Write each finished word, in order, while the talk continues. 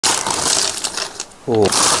Oh,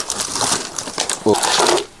 oh,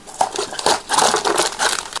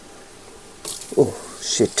 oh,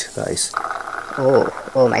 shit, guys.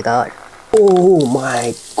 Oh my god. Oh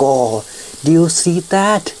my god. Do you see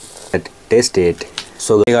that? Taste it.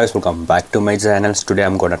 So hey guys, welcome back to my channel. Today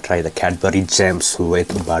I'm gonna try the Cadbury gems with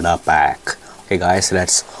Bada pack. Okay guys,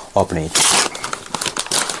 let's open it.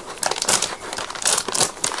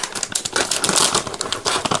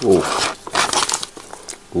 Oh,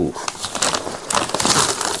 oh,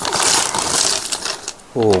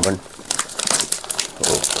 oh, man.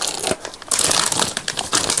 Oh,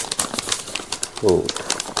 oh,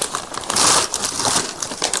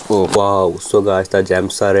 oh, wow. So guys, the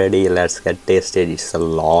gems are ready. Let's get tasted. It's a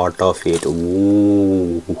lot of it.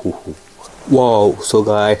 Ooh. Wow. So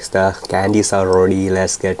guys, the candies are ready.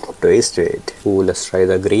 Let's get tasted. Ooh, let's try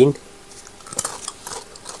the green.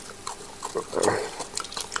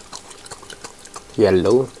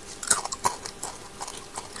 Yellow.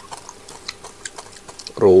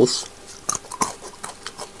 Rose.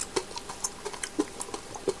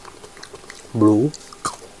 Blue.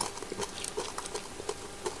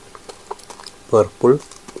 Purple.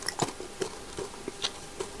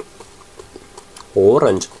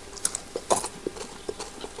 Orange.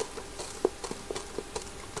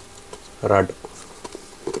 Red.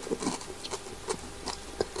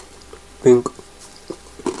 Pink.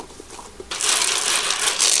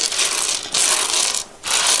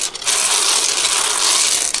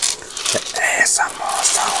 ASMR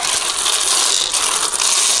sound.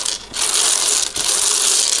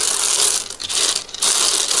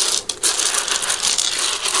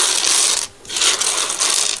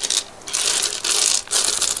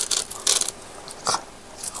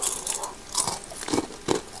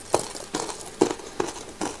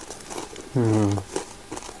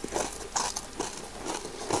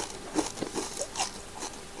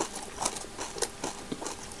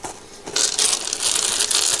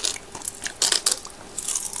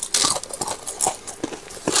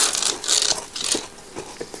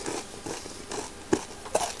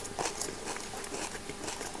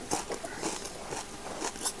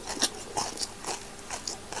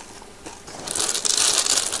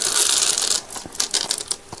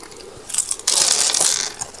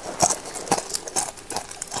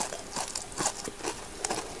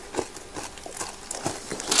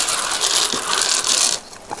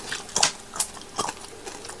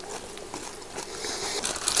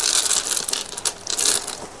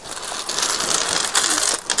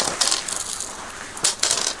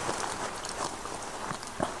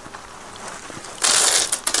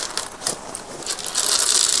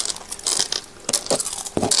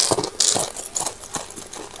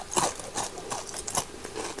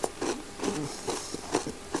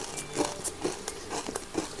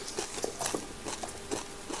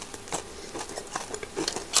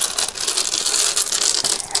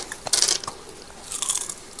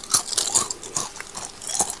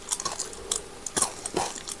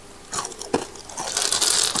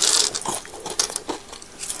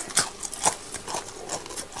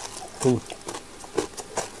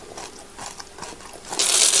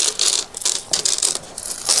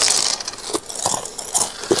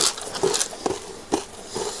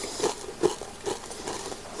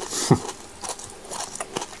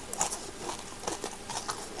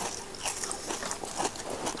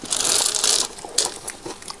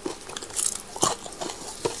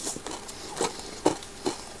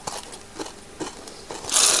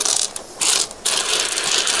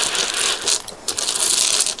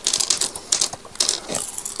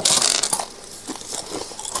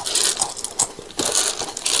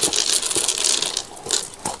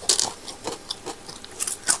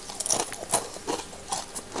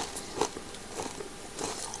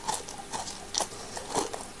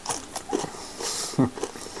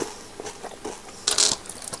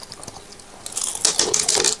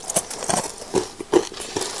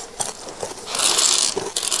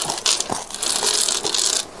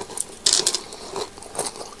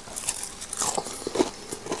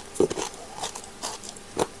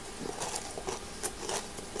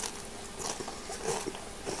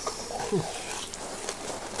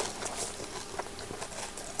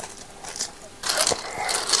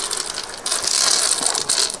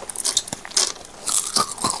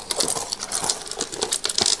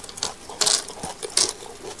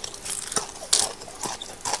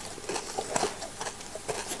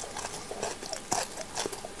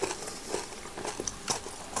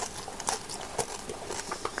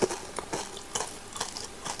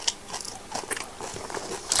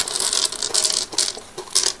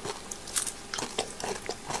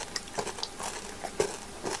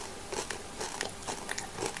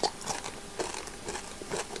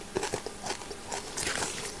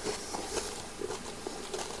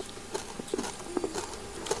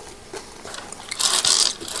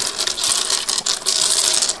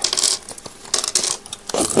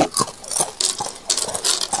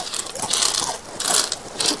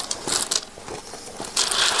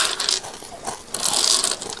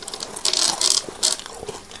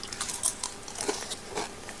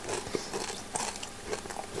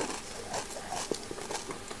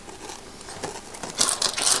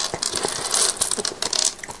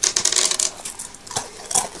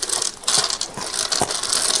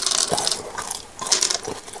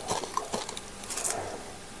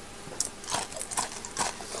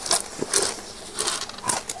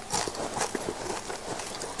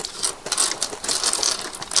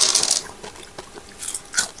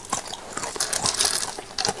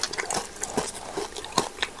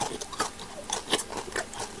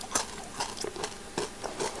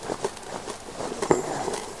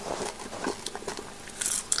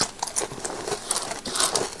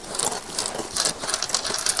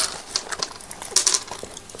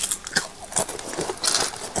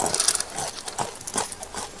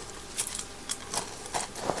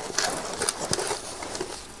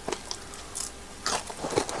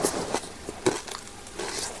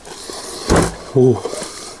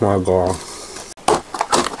 Oh my god.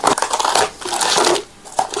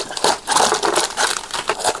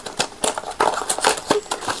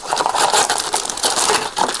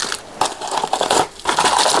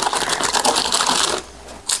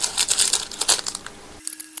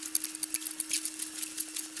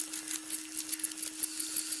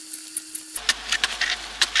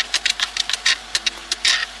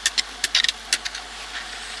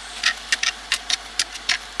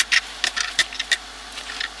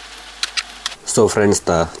 So friends,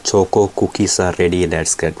 the choco cookies are ready.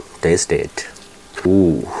 Let's get taste it.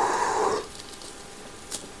 Ooh.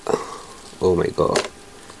 Oh my god.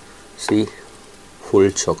 See? Full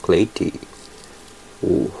chocolatey.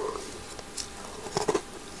 Ooh.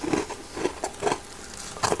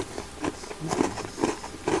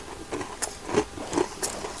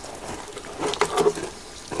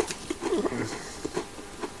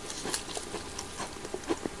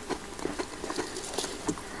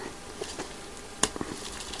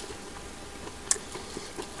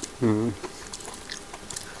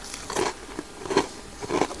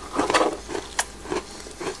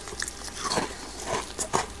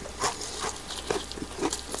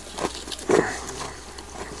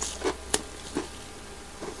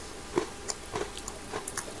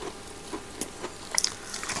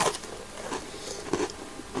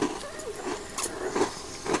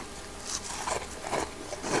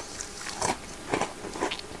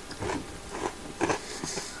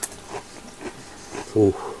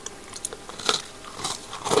 Ooh.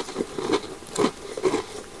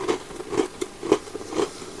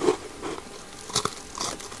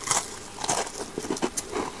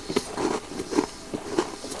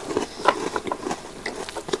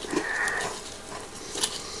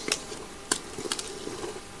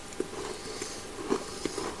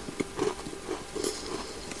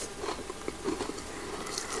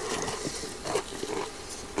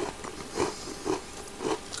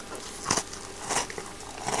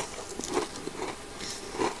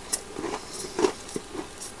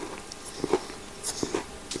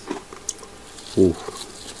 Ooh.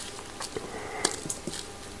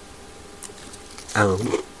 Um.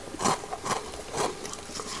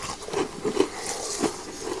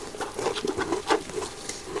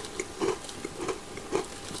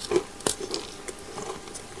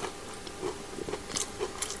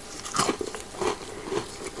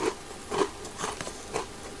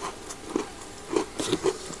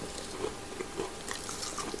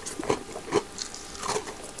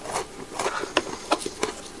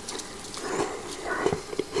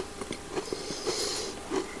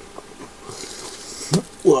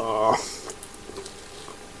 Wow.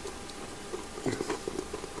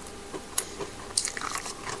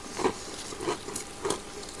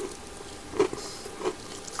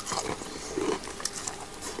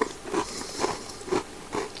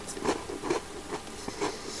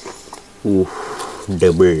 Ooh,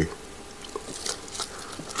 double.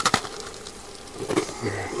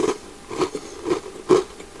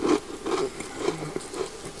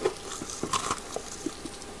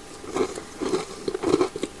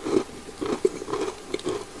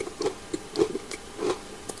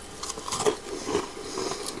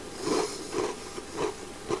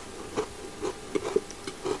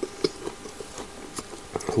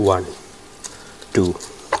 One, two,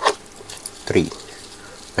 three,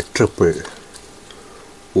 a triple.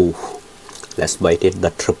 Ooh, let's bite it, the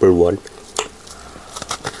triple one.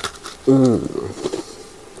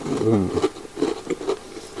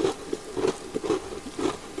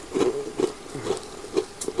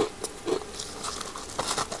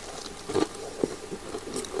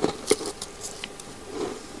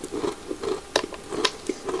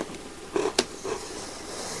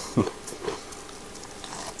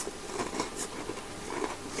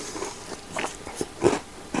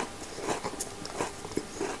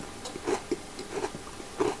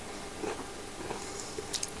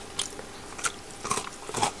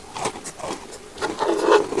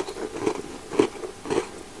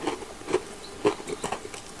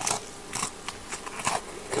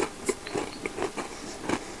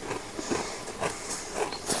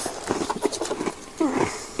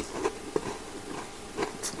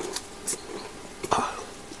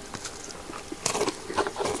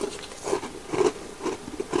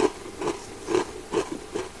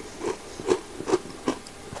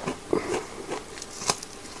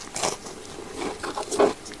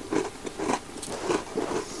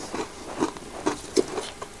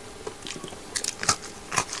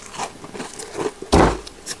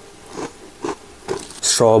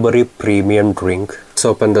 Strawberry premium drink. Let's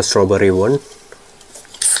open the strawberry one.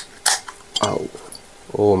 Ow.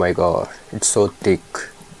 Oh my god, it's so thick.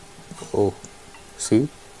 Oh. See,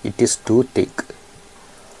 it is too thick.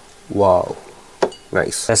 Wow,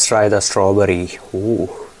 nice. Let's try the strawberry. Ooh.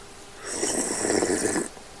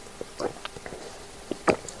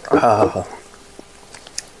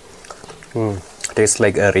 Tastes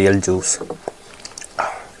like a real juice.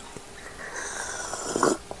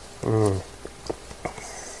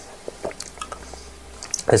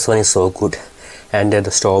 This one is so good, and then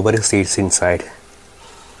the strawberry seeds inside.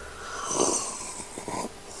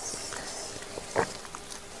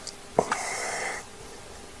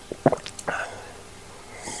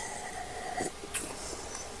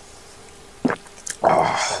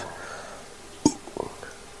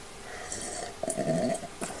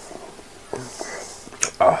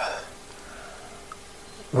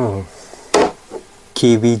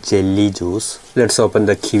 Kiwi jelly juice. Let's open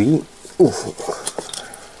the kiwi. Ooh.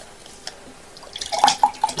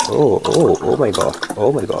 Oh my god.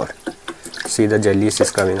 Oh my god. See, the jellies is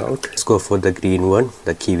coming out. Let's go for the green one,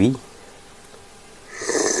 the kiwi.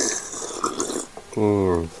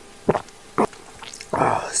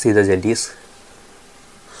 See the jellies.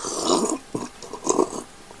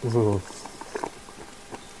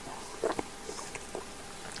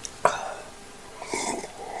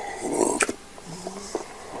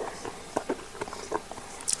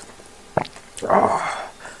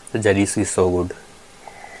 The jellies is so good.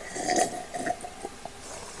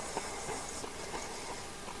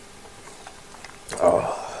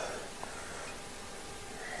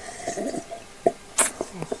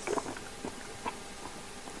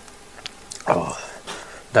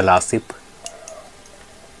 The last sip.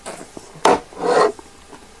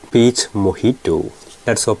 Peach mojito.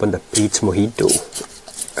 Let's open the peach mojito.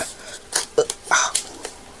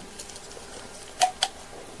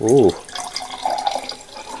 Ooh.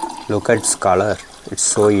 Look at its color. It's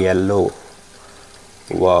so yellow.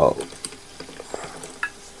 Wow.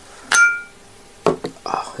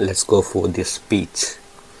 Let's go for this peach.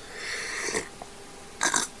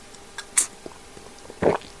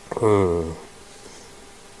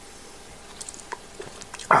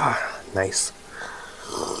 Nice.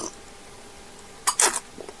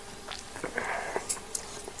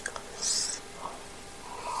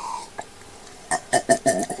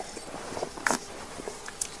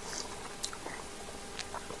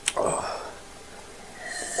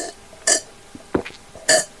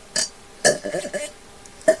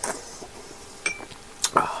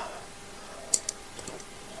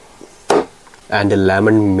 And a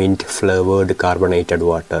lemon mint flavored carbonated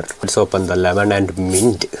water. Let's open the lemon and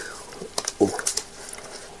mint.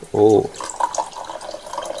 Oh,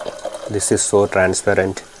 this is so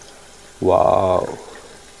transparent. Wow.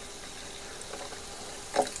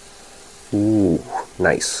 Ooh,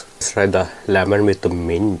 nice. Let's try the lemon with the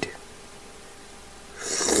mint.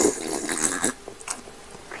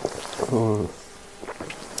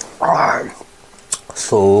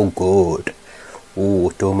 So good.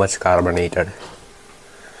 Ooh, too much carbonated.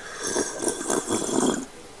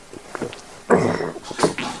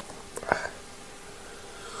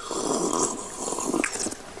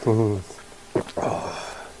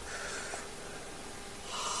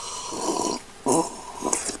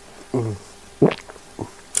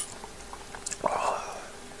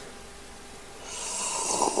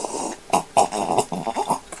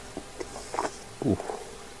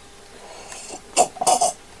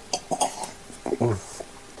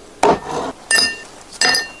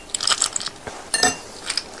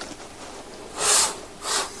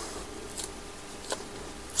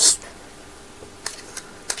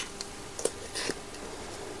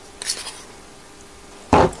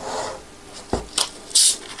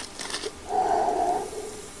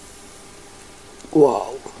 Wow.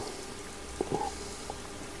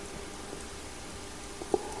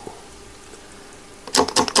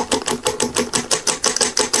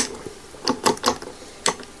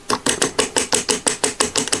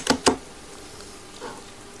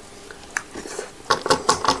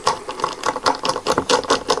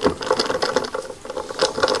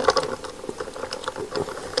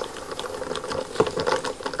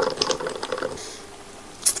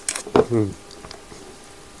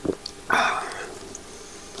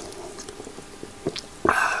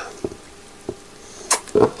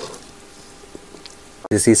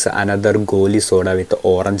 This is another Goli soda with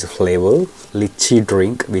orange flavor, lychee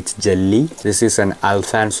drink with jelly. This is an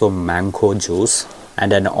Alfonso mango juice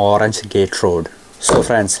and an orange Gatorade. So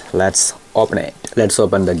friends, let's open it. Let's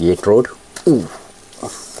open the Gatorade. Ooh.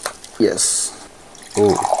 Yes.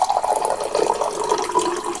 Ooh.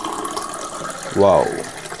 Wow.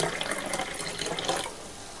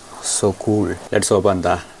 So cool. Let's open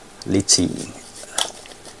the lychee.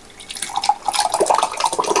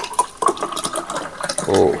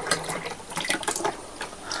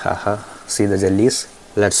 See the jellies.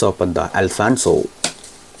 Let's open the Alfonso.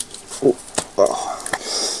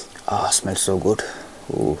 Oh, smells so good.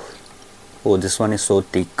 Oh, this one is so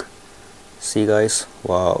thick. See guys,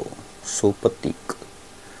 wow, super thick.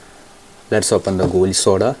 Let's open the Goli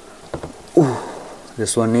soda. Ooh,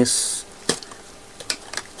 this one is,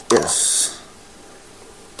 yes.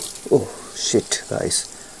 Oh shit guys.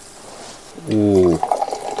 Ooh,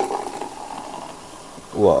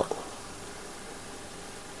 wow.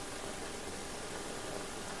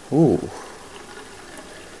 Ooh,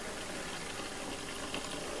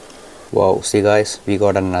 wow. See guys, we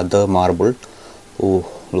got another marble. Ooh,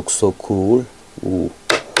 looks so cool. Ooh,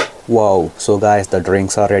 wow. So guys, the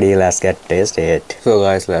drinks are ready. Let's get tasted. So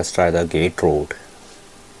guys, let's try the gate road.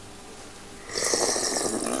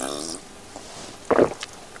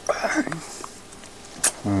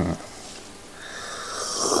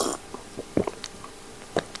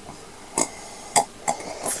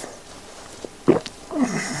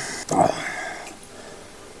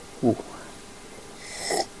 Ooh.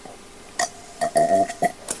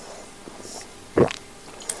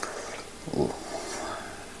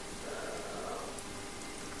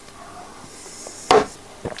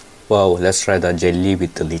 Wow, let's try the jelly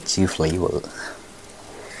with the lychee flavor.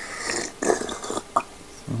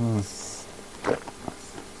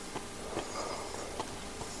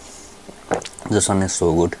 This one is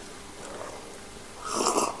so good.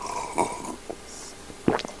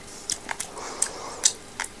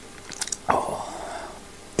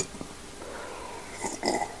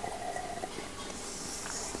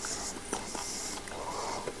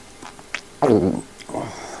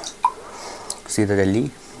 See the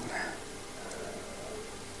jelly?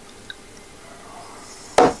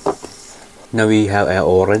 Now we have an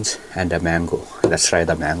orange and a mango. Let's try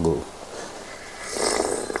the mango.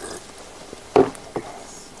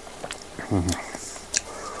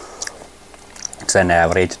 It's an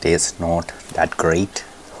average taste, not that great.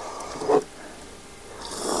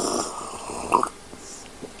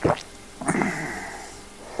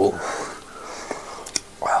 Oh.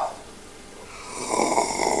 Wow.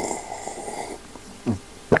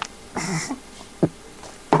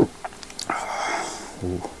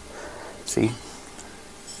 Ooh. See?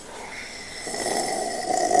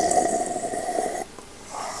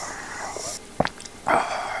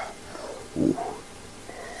 Ooh.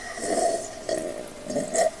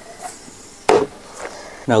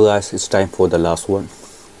 Now guys, it's time for the last one.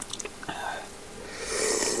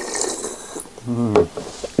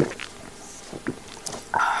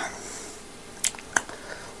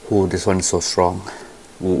 Oh, this one is so strong.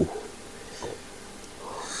 Ooh.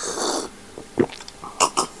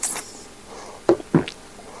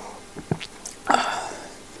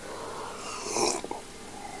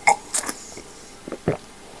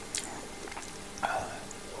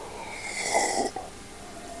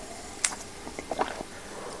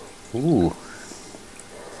 Ooh.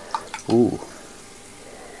 Ooh.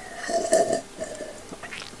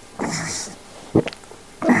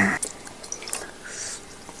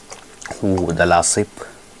 Ooh, the last sip.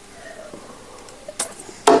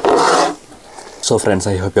 So friends,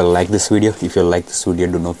 I hope you like this video. If you like this video,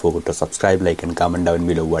 do not forget to subscribe, like and comment down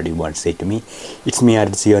below what you want to say to me. It's me,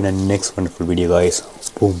 Arad. See you in the next wonderful video guys.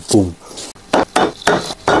 Boom boom.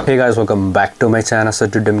 Hey guys, welcome back to my channel. So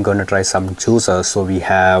today I'm gonna try some juices. So we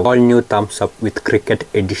have all new thumbs up with cricket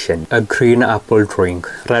edition, a green apple drink,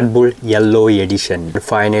 Red Bull yellow edition, and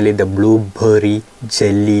finally the blueberry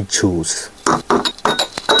jelly juice.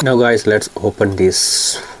 Now guys, let's open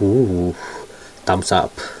this. Ooh, thumbs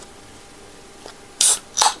up.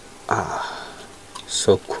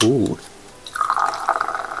 So cool.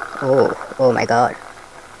 Oh my god.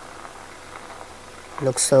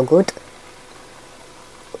 Looks so good.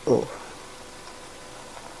 Oh.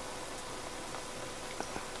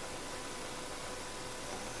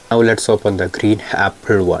 Now let's open the green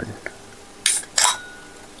apple one.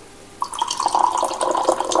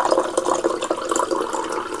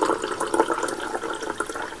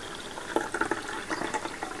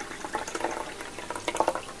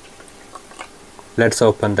 Let's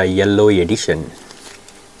open the yellow edition.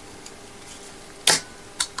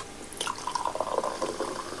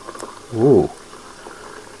 Ooh,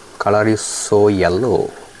 color is so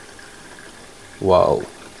yellow. Wow,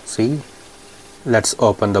 see? Let's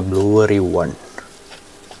open the blueberry one.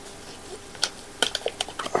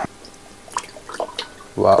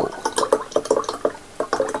 Wow.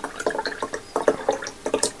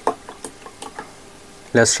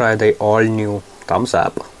 Let's try the all new thumbs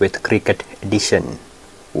up with cricket edition.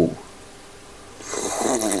 Ooh.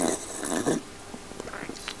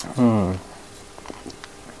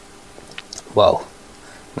 Wow,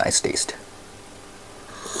 nice taste.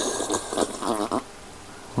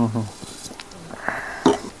 Now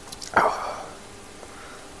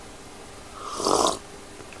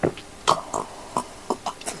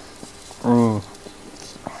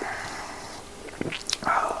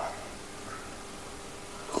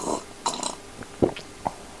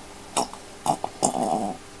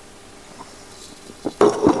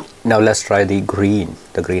let's try the green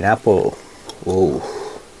apple. Oh,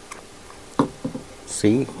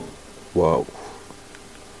 see, wow.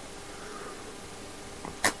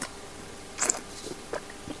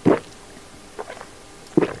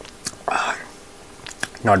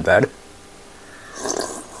 Not bad.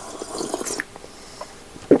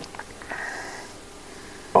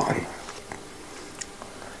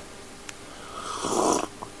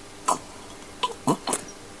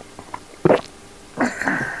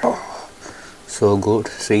 So good,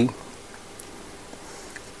 see.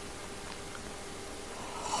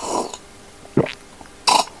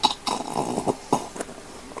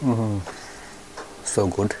 So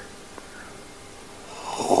good.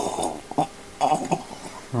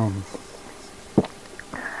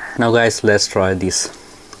 Now guys, let's try this.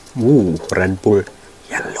 Ooh, Red Bull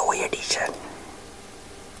Yellow Edition.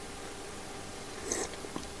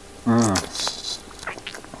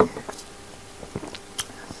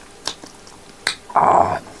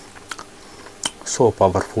 So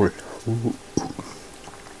powerful. Ooh.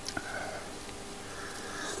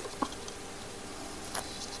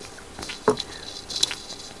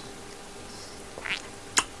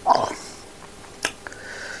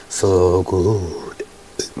 So good.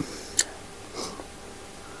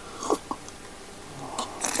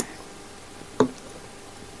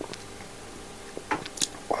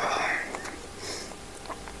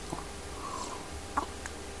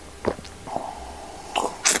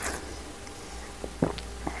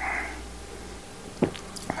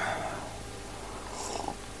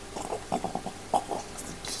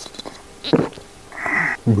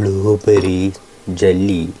 Blueberry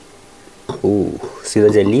jelly. Ooh, see the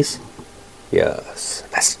jellies? Yes,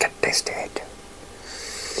 let's get tasted.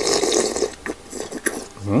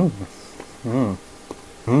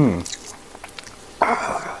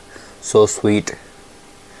 So sweet.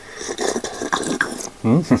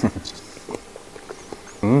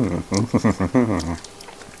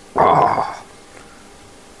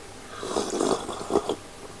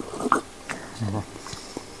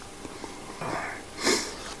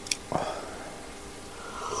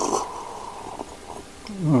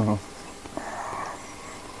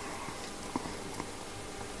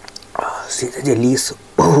 See the jellies.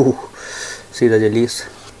 Oh, see the jellies.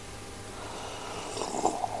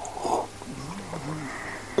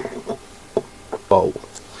 Wow.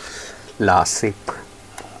 Last sip.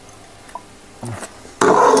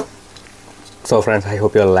 So friends, I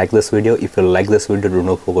hope you all like this video. If you like this video, do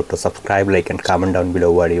not forget to subscribe, like and comment down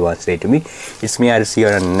below what you want to say to me. It's me, I'll see you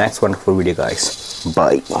in the next wonderful video guys.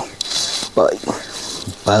 Bye. Bye.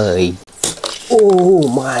 Bye. Oh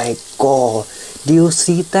my god. Do you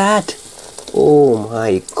see that? Oh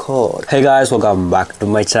my god. Hey guys, welcome back to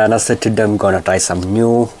my channel. So today I'm gonna try some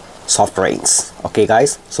new soft drinks. Okay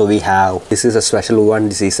guys, so we have, this is a special one.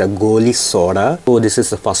 This is a Goli soda. So this is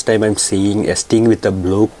the first time I'm seeing a sting with a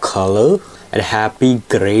blue color, and happy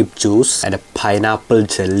grape juice and a pineapple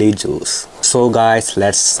jelly juice. So guys,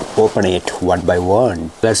 let's open it one by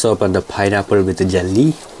one. Let's open the pineapple with the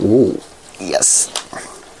jelly. Oh yes.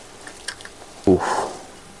 Ooh.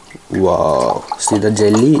 Wow, see the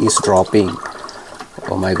jelly is dropping.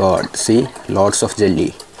 Oh my god, see, lots of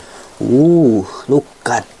jelly. Ooh, look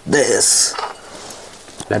at this.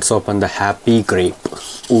 Let's open the happy grape.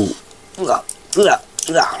 Ooh. Oh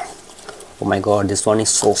my god, this one is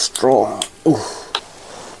so strong. Ooh.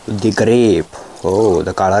 The grape. Oh,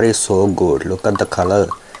 the color is so good. Look at the color.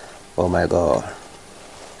 Oh my god.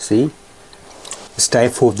 See? It's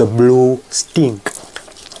time for the blue stink.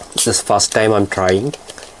 This is first time I'm trying.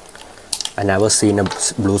 I never seen a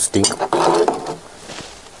blue stink.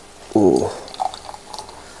 Ooh.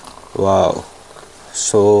 Wow.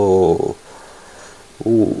 So,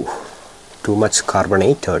 ooh, too much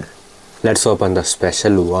carbonated. Let's open the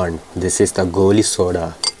special one. This is the Goli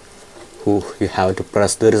soda. Ooh, you have to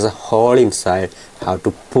press. There is a hole inside. How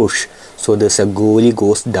to push. So there's a Goli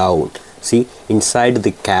goes down. See, inside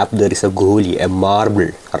the cap there is a Goli, a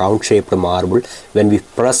marble, a round shaped marble. When we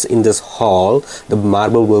press in this hole, the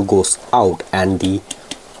marble will goes out and it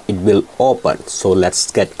will open. So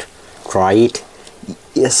let's try it.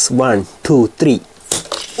 Yes, 1, 2, 3.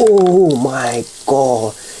 Oh my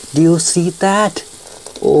god, do you see that?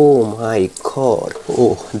 Oh my god.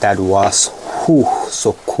 Oh, that was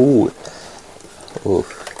so cool. Oh.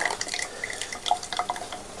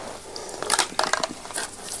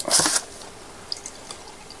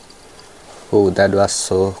 Oh, that was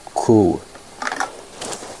so cool.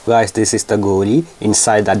 Guys, this is the goli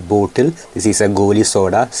inside that bottle. This is a goli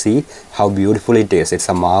soda. See how beautiful it is. It's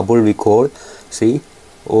a marble we call. See?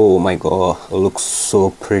 Oh my god, it looks so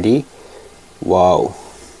pretty. Wow.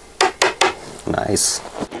 Nice.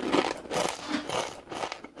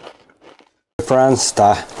 Friends,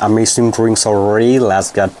 the amazing drinks are ready.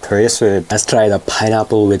 Let's get tasted. Let's try the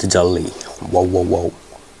pineapple with jelly. Wow, wow, wow.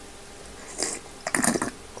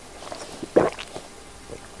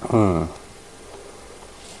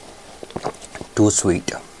 Too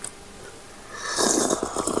sweet.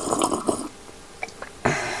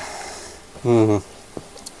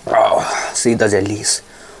 Oh, see the jellies.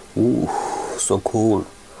 Ooh, so cool.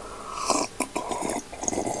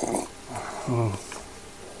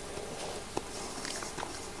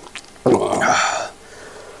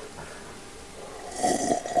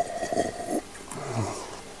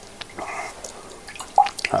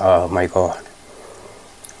 Oh my god,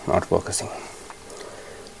 not focusing.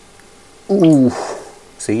 Ooh,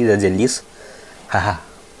 see the jellies. Haha.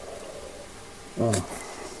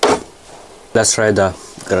 Let's try the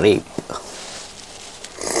grape.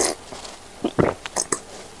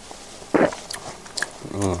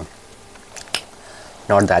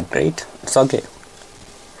 Not that great. It's okay.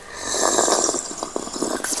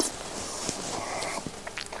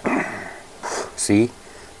 See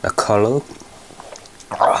the color.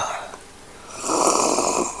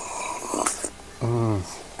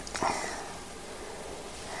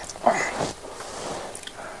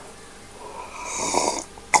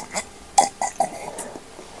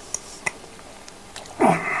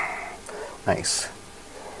 Nice.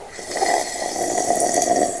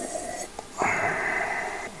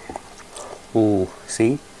 Ooh,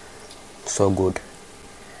 see? So good.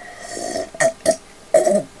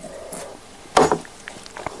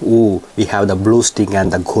 Ooh, we have the blue sting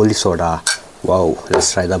and the goli soda. Wow,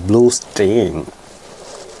 let's try the blue sting.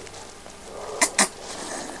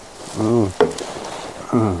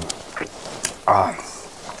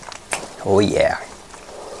 Oh yeah.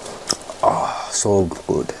 Oh, so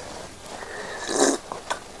good.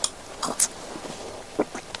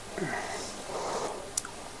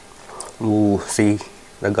 Ooh, see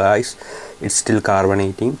the guys, it's still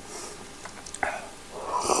carbonating.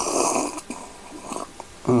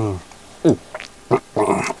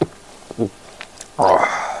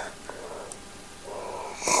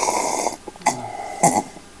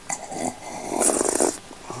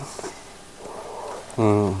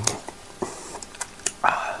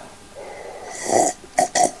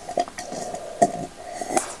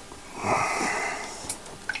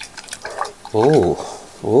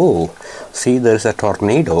 Oh, see, there's a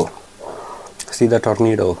tornado. See the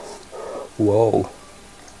tornado. Whoa.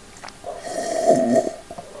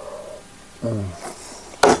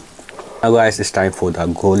 Now guys, it's time for the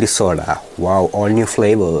goli soda. Wow, all new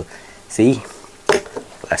flavor. See,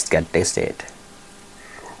 let's get tasted.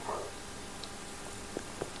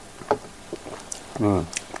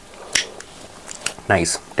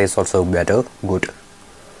 Nice, tastes also better. Good.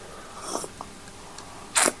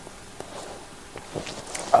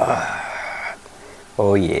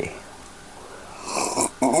 Oh yeah.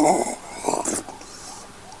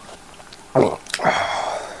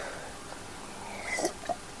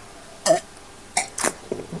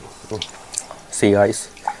 See guys.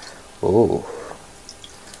 Oh,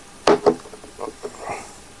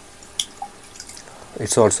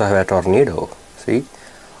 it's also have a tornado. See.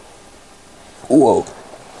 Whoa.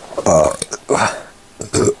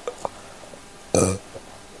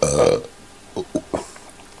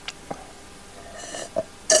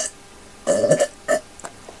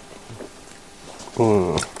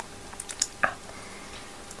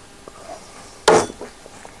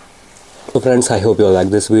 So friends, I hope you like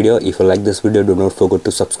this video. If you like this video, do not forget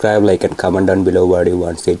to subscribe, like and comment down below what you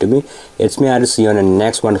want to say to me. It's me, Arad. See you on the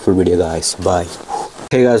next wonderful video guys. Bye.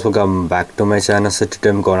 Hey guys, welcome back to my channel. So today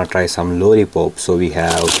I'm gonna try some lollipop. So we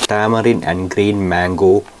have tamarind and green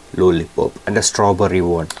mango lollipop and a strawberry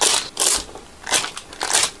one.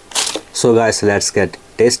 So guys, let's get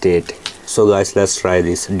tasted. So guys, let's try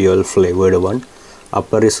this dual flavored one.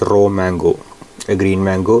 Upper is raw mango, a green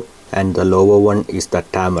mango, and the lower one is the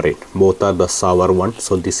tamarind. Both are the sour one.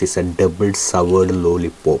 So this is a double soured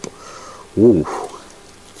lollipop. Ooh.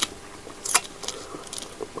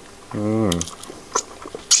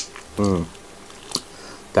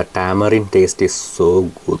 The tamarind taste is so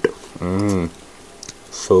good.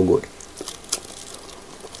 So good.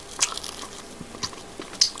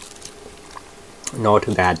 Not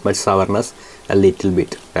that much sourness, a little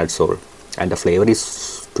bit, that's all. And the flavor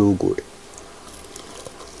is too good.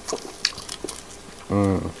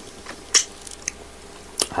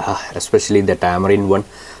 Especially the tamarind one,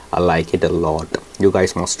 I like it a lot. You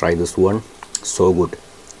guys must try this one, so good.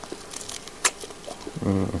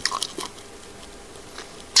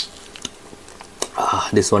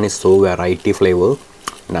 This one is so variety flavor,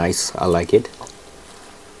 nice, I like it.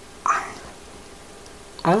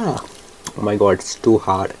 Oh my god, it's too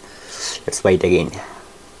hard. Let's bite again.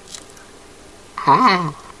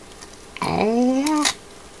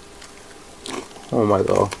 Oh my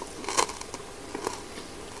god.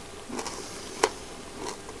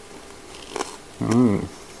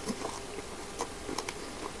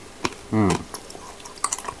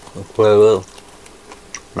 Well,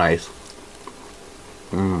 nice.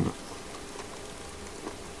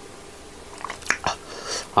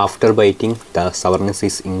 After biting, the sourness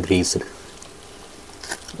is increased.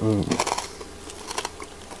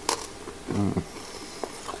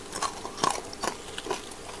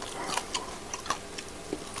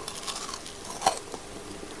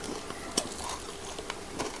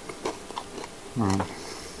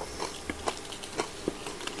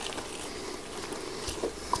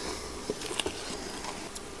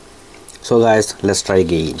 So guys, let's try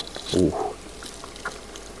again. Ooh.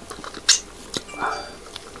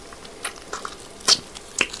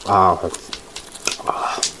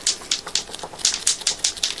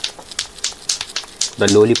 The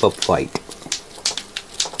lollipop fight.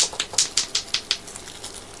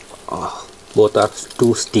 Both are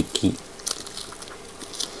too sticky.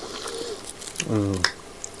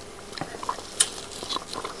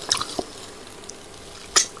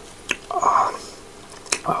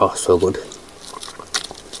 Oh, so good.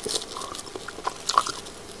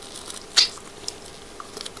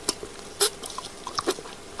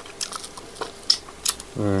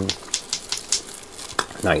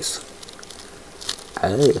 Nice.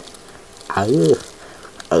 Oh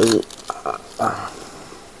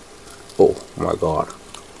my god.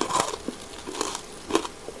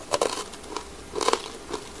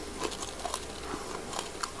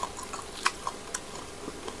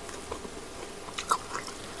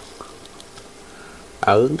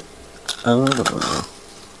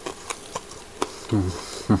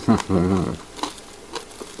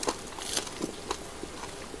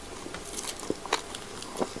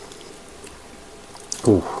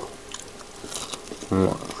 Ooh.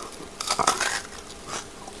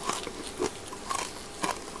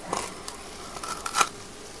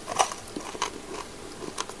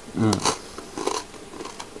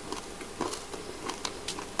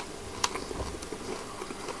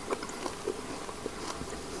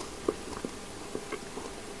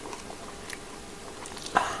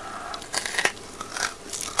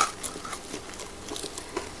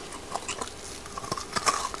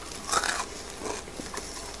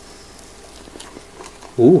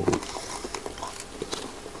 Ooh.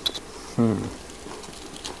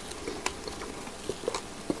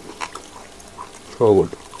 So good.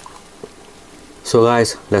 So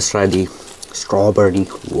guys, let's try the strawberry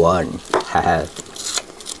one.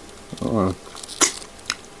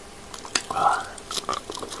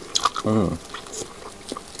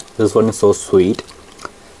 This one is so sweet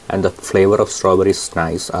and the flavor of strawberry is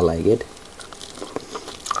nice. I like it.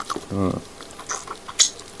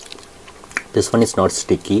 This one is not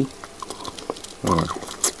sticky.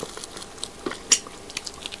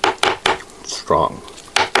 Strong,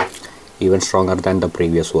 even stronger than the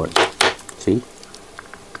previous one. See?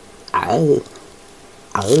 Oh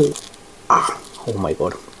my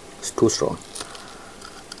god, it's too strong.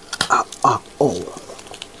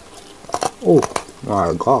 Oh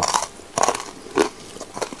my god.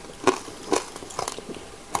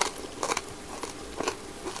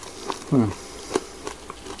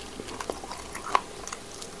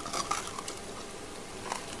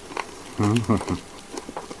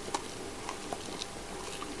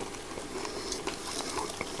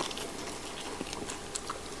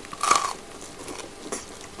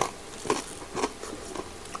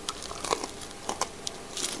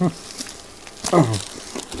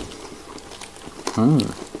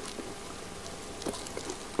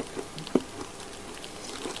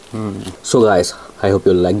 So guys, I hope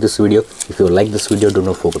you like this video. If you like this video, do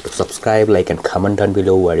not forget to subscribe, like and comment down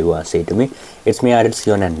below what you want to say to me. It's me Arad.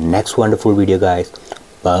 See you on the next wonderful video guys.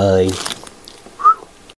 Bye.